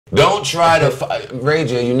Don't try to Ray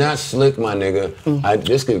J, you're not slick, my nigga.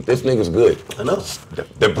 This nigga's good. I know.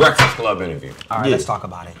 The Breakfast Club interview. All right, let's talk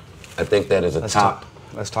about it. I think that is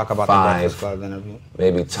Let's talk about 5, the Breakfast Club interview.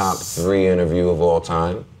 Maybe top 3 interview of all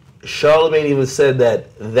time. Charlamagne even said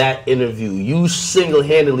that interview, you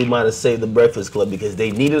single-handedly might have saved the Breakfast Club because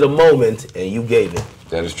they needed a moment and you gave it.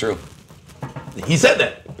 That is true. He said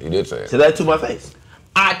that. He did say it. Said that to my face.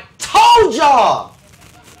 I told y'all.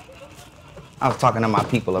 I was talking to my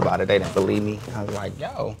people about it. They didn't believe me. I was like,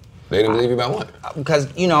 yo. They didn't believe you about what? Because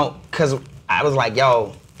I was like,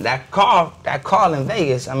 yo, that call in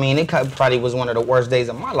Vegas, I mean, it probably was one of the worst days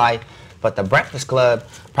of my life. But the Breakfast Club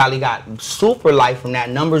probably got super life from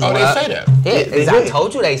that. Numbers went up. They say that. Yeah, I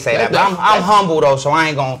told you they say that. But I'm humble though, so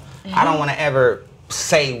I don't want to ever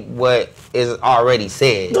say what is already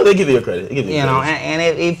said. No, they give you your credit. They give you You know, and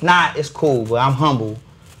if not, it's cool. But I'm humble.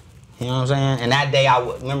 You know what I'm saying? And that day, I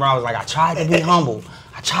was like, I tried to be humble.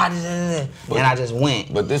 I tried to, and I just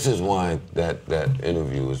went. But this is why that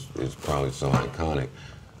interview is probably so iconic.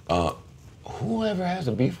 Whoever has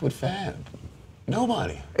a beef with Fab?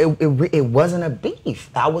 Nobody. It wasn't a beef.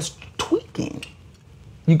 I was tweaking.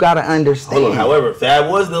 You gotta understand. Hold on, however,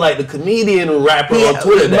 Fab was the comedian rapper on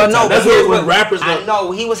Twitter that time. That's what rappers. I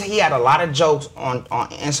know he had a lot of jokes on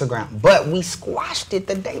Instagram, but we squashed it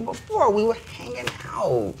the day before. We were hanging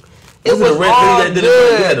out. It was all good.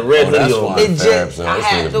 The red video. It just I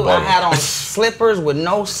had on slippers with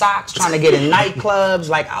no socks, trying to get in nightclubs.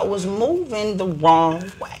 Like I was moving the wrong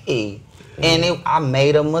way. And I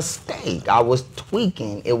made a mistake. I was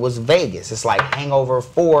tweaking. It was Vegas. It's like Hangover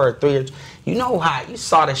 4 or 3. You know how you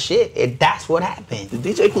saw the shit. That's what happened. Did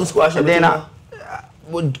DJ Clue squash it? And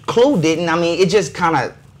then Clue didn't. I mean, it just kind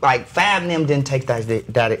of like Fab and them didn't take that.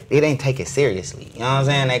 It didn't take it seriously. You know what I'm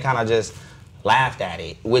saying? They kind of just laughed at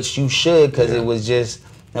it, which you should, because it was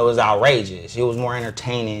outrageous. It was more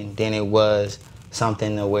entertaining than it was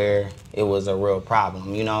something to where it was a real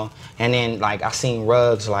problem. You know. And then like I seen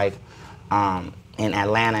Ruggs in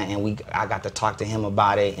Atlanta, and I got to talk to him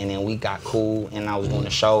about it, and then we got cool, and I was doing a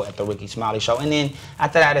show at the Ricky Smiley show, and then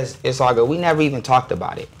after that it's all good. We never even talked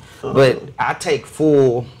about it, but I take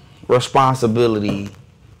full responsibility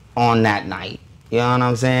on that night. You know what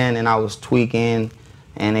I'm saying? And I was tweaking,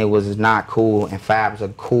 and it was not cool. And Fab's a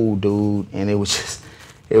cool dude, and it was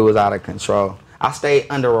out of control. I stayed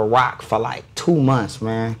under a rock for like 2 months,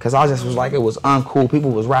 man, because I just was like, it was uncool.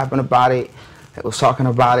 People was rapping about it. That was talking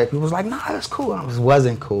about it. People was like, nah, that's cool. I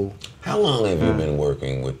wasn't cool. How long have you been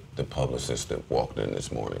working with the publicist that walked in this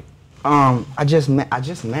morning? I just met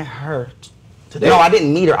her today. No, I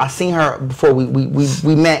didn't meet her. I seen her before.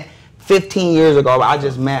 We met 15 years ago, but I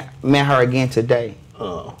just met her again today.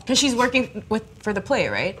 Because she's working for the play,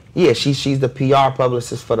 right? Yeah, she's the PR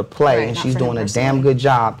publicist for the play, right, and she's doing a damn good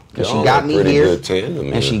job. Because she got me here,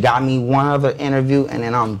 and she got me one other interview, and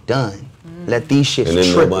then I'm done. Let these shits And then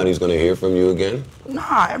triple. Nobody's gonna hear from you again?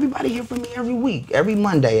 Nah, everybody hear from me every week, every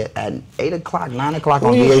Monday at 8 o'clock, 9 o'clock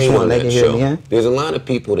on VH1. They can hear me, yeah? There's a lot of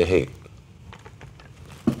people to hate.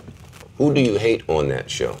 Who do you hate on that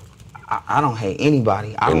show? I don't hate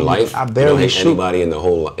anybody. In life? I barely hate anybody in the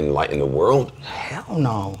whole in the world? Hell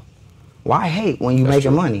no. Why hate when you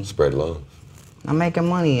making money? Spread love. I'm making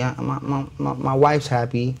money. My wife's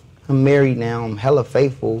happy. I'm married now. I'm hella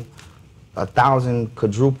faithful. 1,000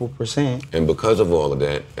 quadruple%. And because of all of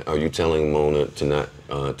that, are you telling Mona to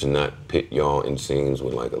not pit y'all in scenes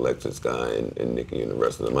with like Alexis Guy and Nikki and the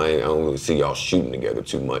rest of them? I don't really see y'all shooting together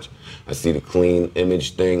too much. I see the clean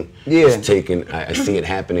image thing. Yeah. It's taken. I see it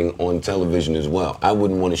happening on television as well. I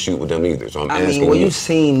wouldn't want to shoot with them either. So I'm asking when you. you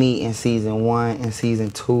seen me in season 1 and season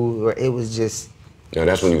 2, where it was just. Yeah,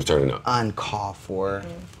 that's when you was turning up. Uncalled for.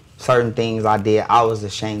 Certain things I did, I was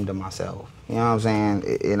ashamed of myself. You know what I'm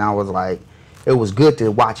saying? And I was like, it was good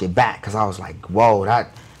to watch it back, because I was like, whoa,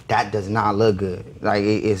 that does not look good. Like,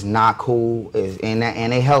 it's not cool. And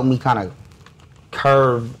it helped me kind of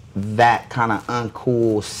curve that kind of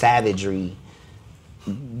uncool savagery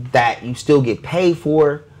that you still get paid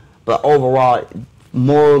for, but overall,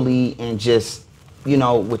 morally and just, you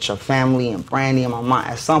know, with your family and Brandy and my mom,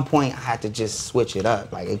 at some point I had to just switch it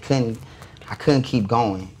up. Like, I couldn't keep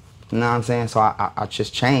going. You know what I'm saying? So I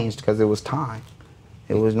just changed because it was time.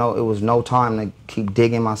 It was no time to keep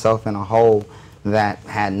digging myself in a hole that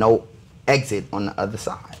had no exit on the other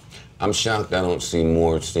side. I'm shocked I don't see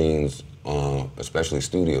more scenes, especially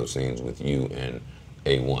studio scenes, with you and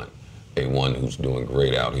A1. A1, who's doing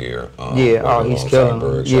great out here. He's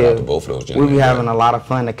killing. Shout out to both of those gentlemen. We be having a lot of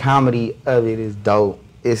fun. The comedy of it is dope.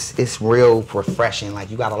 It's real refreshing. Like,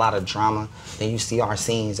 you got a lot of drama, then you see our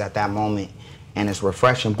scenes at that moment, and it's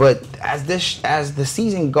refreshing. But as the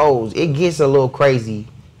season goes, it gets a little crazy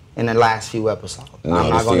in the last few episodes. No, I'm the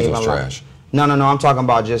not gonna season's even lie. trash. No. I'm talking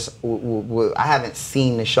about just. I haven't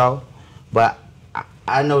seen the show, but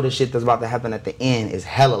I know the shit that's about to happen at the end is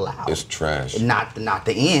hella loud. It's trash. Not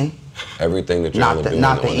the end. Everything that y'all are doing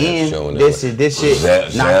Not the on end. that show. This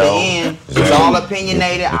shit. Not the end. It's all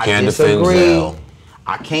opinionated. I can't defend disagree. Zell.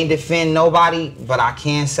 I can't defend nobody, but I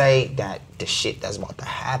can say that the shit that's about to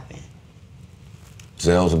happen.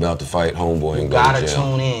 Zell's about to fight Homeboy and You go to gotta jail.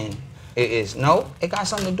 tune in. It got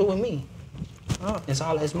something to do with me.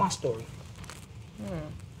 It's my story.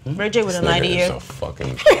 Ray J wouldn't lie to Nigga is you. a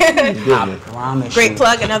fucking. I promise Great you.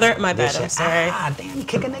 plug. Another. My bad. I'm This shit- sorry. Damn, you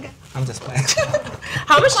kick a nigga. I'm just playing.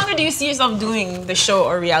 How much longer do you see yourself doing the show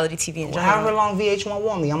or reality TV in general? However long VH1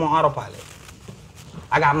 want me, I'm on autopilot.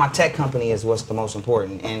 I got my tech company is what's the most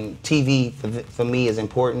important, and TV for me is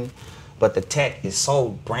important, but the tech is so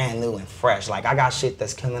brand new and fresh. Like I got shit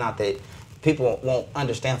that's coming out that people won't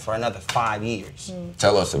understand for another 5 years.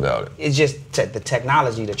 Tell us about it. It's just the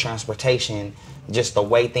technology, the transportation, just the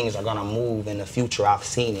way things are gonna move in the future. I've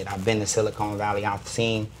seen it. I've been to Silicon Valley. I've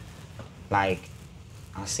seen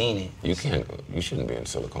it. You shouldn't be in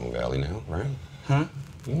Silicon Valley now, right? Huh?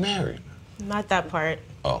 You married. Not that part.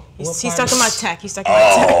 Oh. He's part? talking about tech. He's talking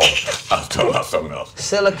about tech. I was talking about something else.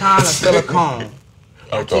 Silicon or silicone?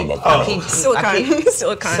 I was talking about I keep- Silicon.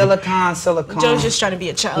 Silicon. Silicon. Joe's just trying to be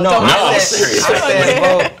a child. No, Don't no, mind I'm it. serious. I said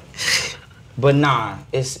both. But nah,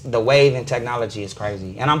 it's the wave in technology is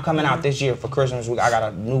crazy. And I'm coming out this year for Christmas week. I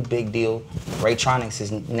got a new big deal. Raytronics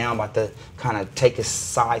is now about to kind of take a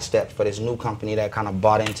sidestep for this new company that kind of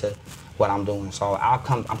bought into what I'm doing. So I'm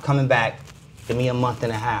coming back. Give me a month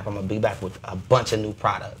and a half. I'm gonna be back with a bunch of new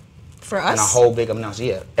product For and a us? whole big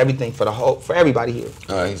announcement. Yeah, everything for everybody here.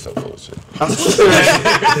 He's so full of shit.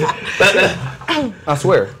 I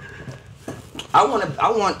swear. I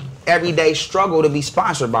want Everyday Struggle to be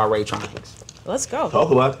sponsored by Raytronics. Let's go.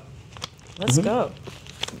 Talk about it. Let's go.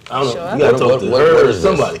 I don't Sure. know. You gotta talk to What her or is this?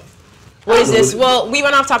 somebody. What is this? Well, we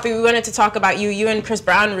went off topic. We wanted to talk about you. You and Chris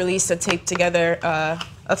Brown released a tape together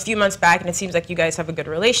a few months back, and it seems like you guys have a good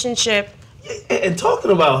relationship. And talking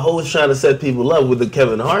about hoes trying to set people up with the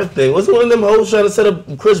Kevin Hart thing, what's one of them hoes trying to set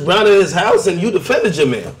up Chris Brown in his house and you defended your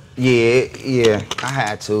man? Yeah, I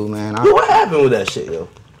had to, man. Yo, what happened with that shit, yo?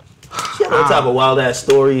 She had all type of wild ass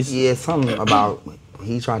stories. Yeah, something about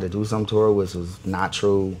he tried to do something to her which was not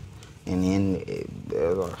true, and then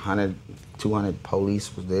there were 100, 200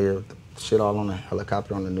 police was there, shit all on the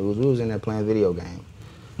helicopter on the news. We was in there playing video games.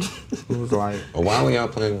 It was like Well, why were y'all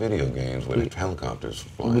playing video games with helicopters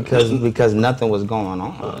flying? because nothing was going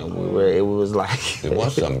on. It was like There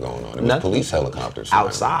was something going on. There was Nothing. police helicopters flying.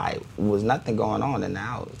 outside. It was nothing going on in the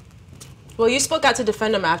house. Well, you spoke out to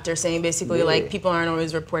defend him after, saying basically Yeah. like people aren't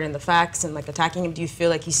always reporting the facts and like attacking him. Do you feel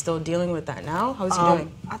like he's still dealing with that now? How's he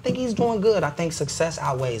doing? I think he's doing good. I think success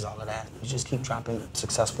outweighs all of that. You just keep dropping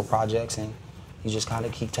successful projects and you just kind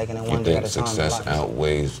of keep taking it one You day think at a time. success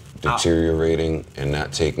outweighs deteriorating and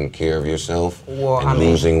not taking care of yourself Well, and I mean-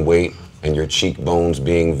 losing weight and your cheekbones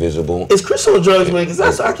being visible? Is Chris on drugs, man? Because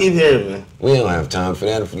that's what I keep hearing, man. We don't have time for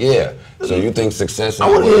that. Yeah. So you think success I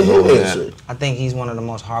want to outweighs hear all him of that? answer. I think he's one of the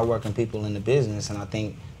most hardworking people in the business, and I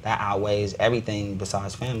think that outweighs everything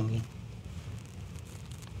besides family.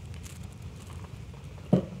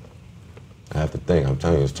 I have to think. I'm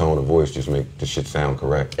telling you, his tone of voice just make the shit sound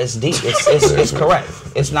correct. It's deep. It's correct.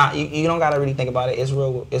 It's not. You don't gotta really think about it. It's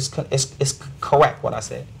real. It's correct what I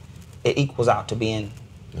said. It equals out to being.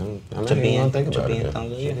 I'm To not even being- gonna think to about being it.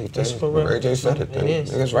 thumbs up, Shit, yeah. he It's tell you. for real. Ray J said it. It Then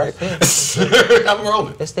is. Niggas right. I'm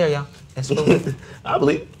rolling. It's there, y'all. It's for real. I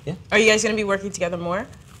believe it. Are you guys gonna be working together more?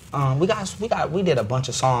 We did a bunch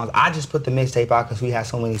of songs. I just put the mixtape out because we had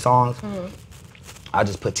so many songs. I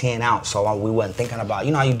just put 10 out, so we wasn't thinking about.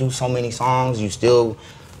 You know how you do so many songs, you still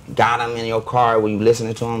got them in your car where you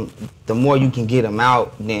listening to them. The more you can get them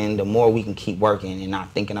out, then the more we can keep working and not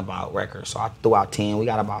thinking about records. So I threw out 10. We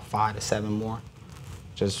got about 5 to 7 more,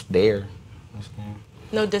 just there.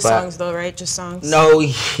 No diss But- songs though, right? Just songs. No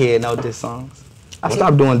diss songs. I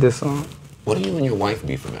stopped doing diss songs. What are you and your wife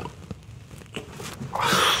beefing about?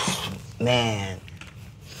 Man,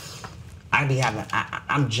 I'm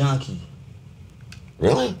junky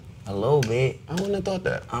Really? a little bit. I wouldn't have thought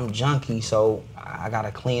that. I'm junky, so I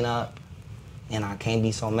gotta clean up, and I can't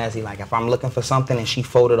be so messy. Like if I'm looking for something and she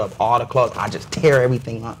folded up all the clothes, I just tear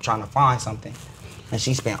everything up trying to find something, and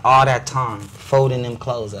she spent all that time folding them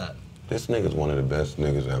clothes up. This nigga's one of the best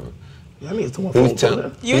niggas ever. I mean, it's too much Who's phone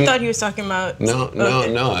telling? call. You thought he was talking about. No.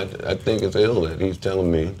 Okay. I think it's ill that he's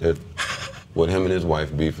telling me that what him and his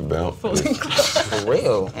wife beef about. Folding clothes. For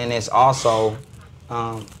real. And it's also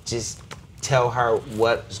just tell her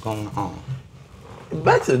what's going on.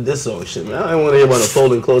 back to this song shit, man. I don't want to hear about the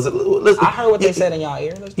folding clothes. Listen, I heard what they said in y'all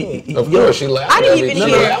ear. Let's do it. Of course, she laughed. I didn't even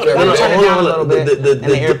hear. Turn it down a little bit. And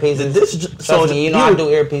the earpieces. This Trust song, me, you know I do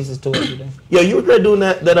earpieces too every day. Yo, you regret doing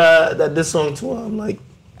that this song too? Like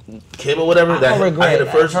Kim or whatever. I don't regret.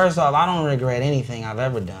 First off, I don't regret anything I've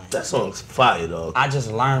ever done. that song's fire, dog. I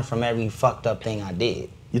just learned from every fucked up thing I did.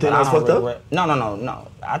 You think But that was I don't fucked up? regret- No.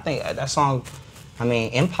 I think that song, I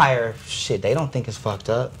mean, Empire, shit, they don't think it's fucked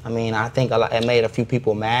up. I mean, I think it made a few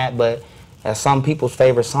people mad, but that's some people's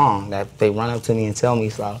favorite song that they run up to me and tell me.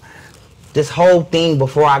 So this whole thing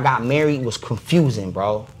before I got married was confusing,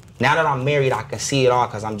 bro. Now that I'm married, I can see it all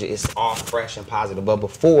because it's all fresh and positive. But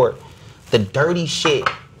before, the dirty shit,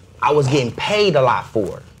 I was getting paid a lot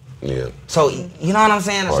for. Yeah. So, you know what I'm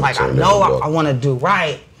saying? It's Hard to like, I turn know down the I want to do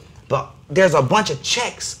right, but there's a bunch of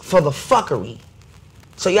checks for the fuckery.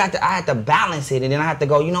 So I had to balance it, and then I had to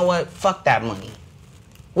go, you know what? Fuck that money.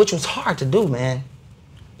 Which was hard to do, man.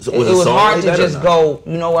 So It was hard like to that or just not? go,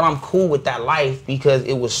 you know what, I'm cool with that life because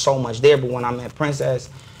it was so much there. But when I met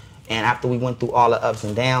Princess, and after we went through all the ups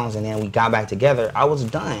and downs, and then we got back together, I was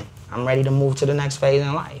done. I'm ready to move to the next phase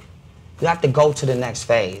in life. You have to go to the next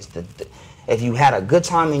phase. If you had a good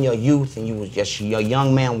time in your youth and you was just your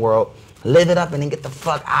young man world, live it up and then get the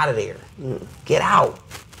fuck out of there. Get out.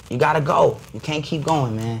 You gotta go. You can't keep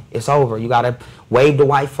going, man. It's over. You gotta wave the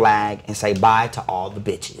white flag and say bye to all the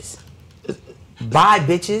bitches. Bye,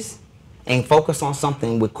 bitches, and focus on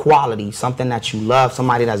something with quality, something that you love,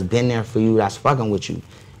 somebody that's been there for you, that's fucking with you.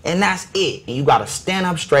 And that's it. And you gotta stand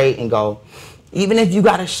up straight and go, even if you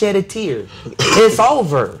gotta shed a tear, it's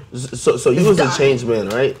over. So you was a done. changed man,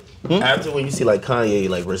 right? After when you see like Kanye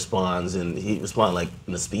like responds and he responded like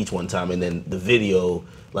in a speech one time, and then the video,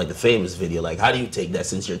 like the famous video, like how do you take that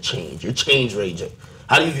since you're changed? You're changed, Ray.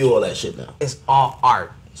 How do you view all that shit now? It's all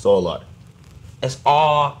art. It's all art. It's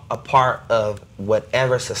all a part of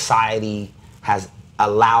whatever society has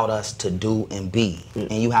allowed us to do and be.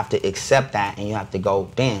 And you have to accept that and you have to go,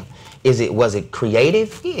 damn, was it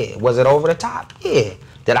creative? Yeah. Was it over the top? Yeah.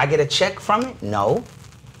 Did I get a check from it? No.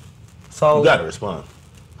 So You gotta respond.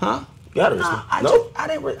 huh? You gotta respond.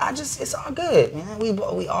 It's all good, man.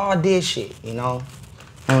 We all did shit, you know?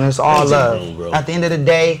 And it's all Ain't nothing love. wrong, bro. At the end of the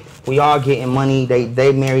day, we all getting money.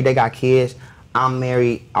 They married, they got kids. I'm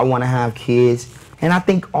married, I wanna have kids. And I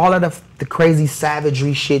think all of the crazy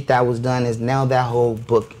savagery shit that was done is now that whole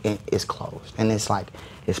book is closed. And it's like,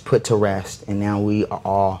 it's put to rest. And now we are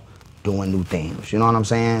all doing new things. You know what I'm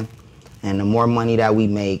saying? And the more money that we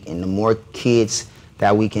make and the more kids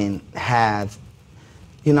that we can have,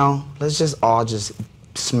 you know, let's just all just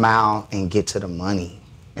smile and get to the money.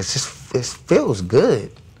 It feels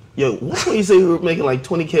good. Yo, what's when you say you were making like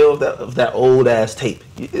 20K of that old ass tape?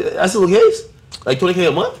 That's still the case? Like 20K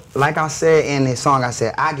a month? Like I said in this song, I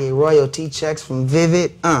said, I get royalty checks from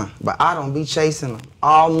Vivid, but I don't be chasing them.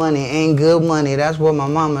 All money ain't good money. That's what my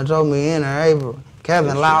mama told me in her April.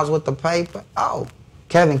 Kevin Lyles with the paper. Oh,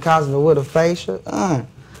 Kevin Costner with a facial.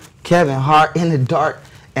 Kevin Hart in the dark,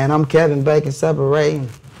 and I'm Kevin Bacon separating.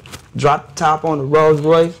 Drop the top on the Rolls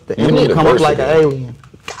Royce. The You need enemy a come up verse like an again. alien.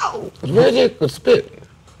 Go. Ray J could spit.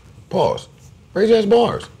 Pause. Ray J has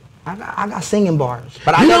bars. I got singing bars,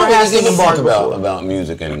 but I You never don't had really give singing a fuck bars before. about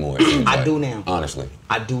music anymore. it seems I like. do now. Honestly.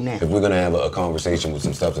 I do now. If we're gonna have a conversation with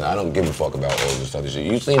some stuff, I don't give a fuck about all this other shit.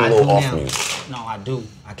 You seem a I little do off now. music. No, I do.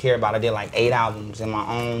 I care about it. I did like 8 albums in my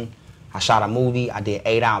own. I shot a movie. I did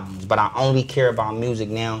 8 albums. But I only care about music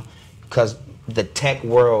now because the tech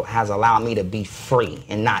world has allowed me to be free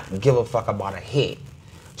and not give a fuck about a hit.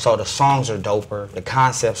 So the songs are doper. The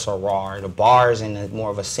concepts are raw. The bars and the more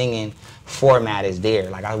of a singing format is there.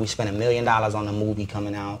 Like we spent $1 million on the movie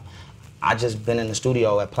coming out. I just been in the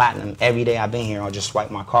studio at Platinum every day I've been here. I'll just swipe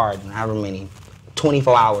my card and however many,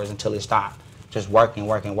 24 hours until it stopped. Just working.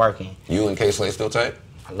 You and K Slay still tight?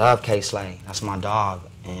 I love K Slay. That's my dog,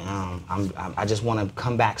 and I just want to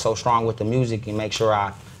come back so strong with the music and make sure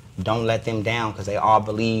I don't let them down because they all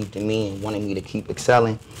believed in me and wanted me to keep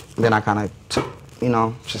excelling. And then I kind of, you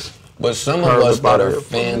know, just. But some of Heard us about that are it.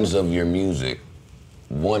 fans of your music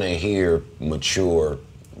want to hear mature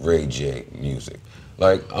Ray J music.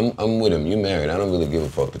 Like, I'm with him. You married. I don't really give a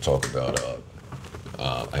fuck to talk about,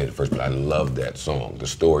 I hate it first, but I love that song. The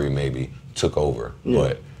story maybe took over.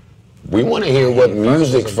 But we want to hear what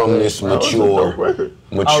music from this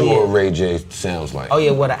mature Ray J sounds like. Oh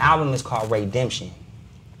yeah, well the album is called Redemption.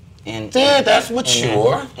 And Yeah, that's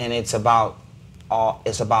mature. And it's about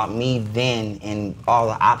me then and all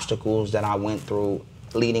the obstacles that I went through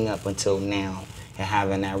leading up until now and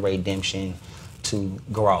having that redemption to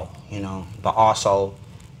grow, you know. But also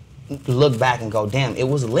look back and go, damn, it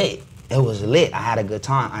was lit. it was lit. I had a good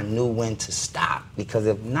time. I knew when to stop, because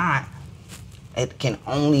if not, it can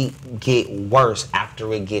only get worse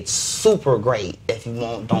after it gets super great if you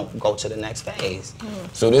don't go to the next phase.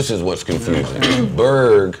 So this is what's confusing.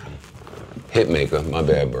 Berg, hitmaker, my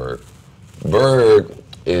bad, Berg. Berg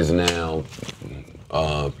is now,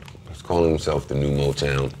 he's calling himself the new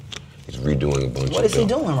Motown. He's redoing a bunch of What is he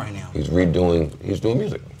doing right now? He's doing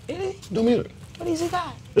music. Really? He's doing music. What does he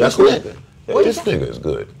got? That's This cool. nigga. This nigga is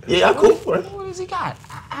good. Yeah, cool for it. What does he got?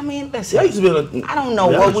 I mean, listen. Yeah, I used to be I don't know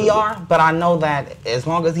what we are, but I know that as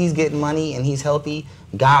long as he's getting money and he's healthy,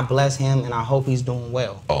 God bless him, and I hope he's doing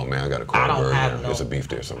well. Oh man, I gotta call I don't Berg have now. no- There's a beef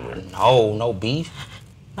there somewhere. No beef.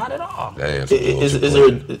 Not at all. Damn, Is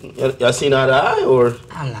there, y'all seen eye to eye, or?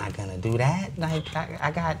 I'm not gonna do that. Like,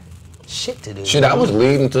 I got shit to do. Shit, I was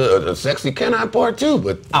leading to a sexy canine part too,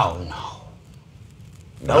 but Oh no.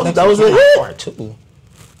 That was a Not hit. part 2.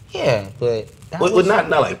 Yeah, but that Well, was, not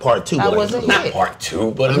like part 2, that but was like a not hit. part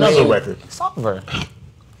 2. But I another mean, record. It's over.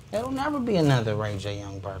 There'll never be another Ray J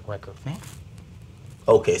Youngberg record, man.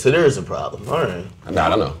 Okay, so there is a problem. All right. I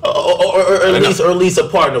don't know. Or at least a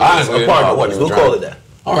partner. Honestly, A partner. I wasn't even We'll call trying. it that.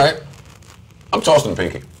 All right, I'm tossing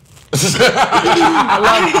Pinky.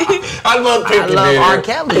 I love Pinky. I love man. R.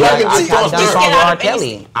 Kelly. Like, I it's got tossed done this song Get with out R. of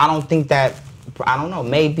Kelly. I don't think that. I don't know.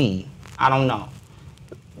 Maybe. I don't know.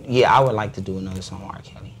 Yeah, I would like to do another song with R.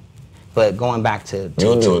 Kelly. But going back to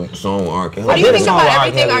You'll do a song with R. Kelly. What do you did a think song about with R.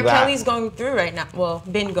 everything Kelly R. back. Kelly's going through right now? Well,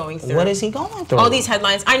 been going through. What is he going through? All these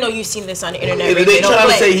headlines. I know you've seen this on the internet. They Ray J, trying don't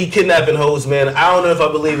to say play. he kidnapping hoes, man. I don't know if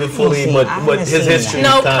I believe it fully, seen- but I but haven't his seen history. No,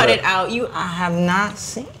 is kinda, cut it out. I have not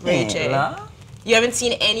seen Ray it, J. love. You haven't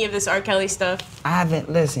seen any of this R. Kelly stuff? I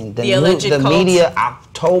haven't listened. The alleged the cult. media.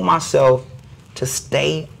 I've told myself to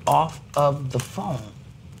stay off of the phone.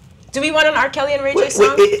 Do we want an R. Kelly and Ray J Wait,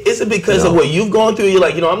 song? is it because No. of what you've gone through? You're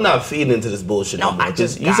like, I'm not feeding into this bullshit No, anymore. I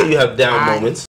just you say you have down I- moments.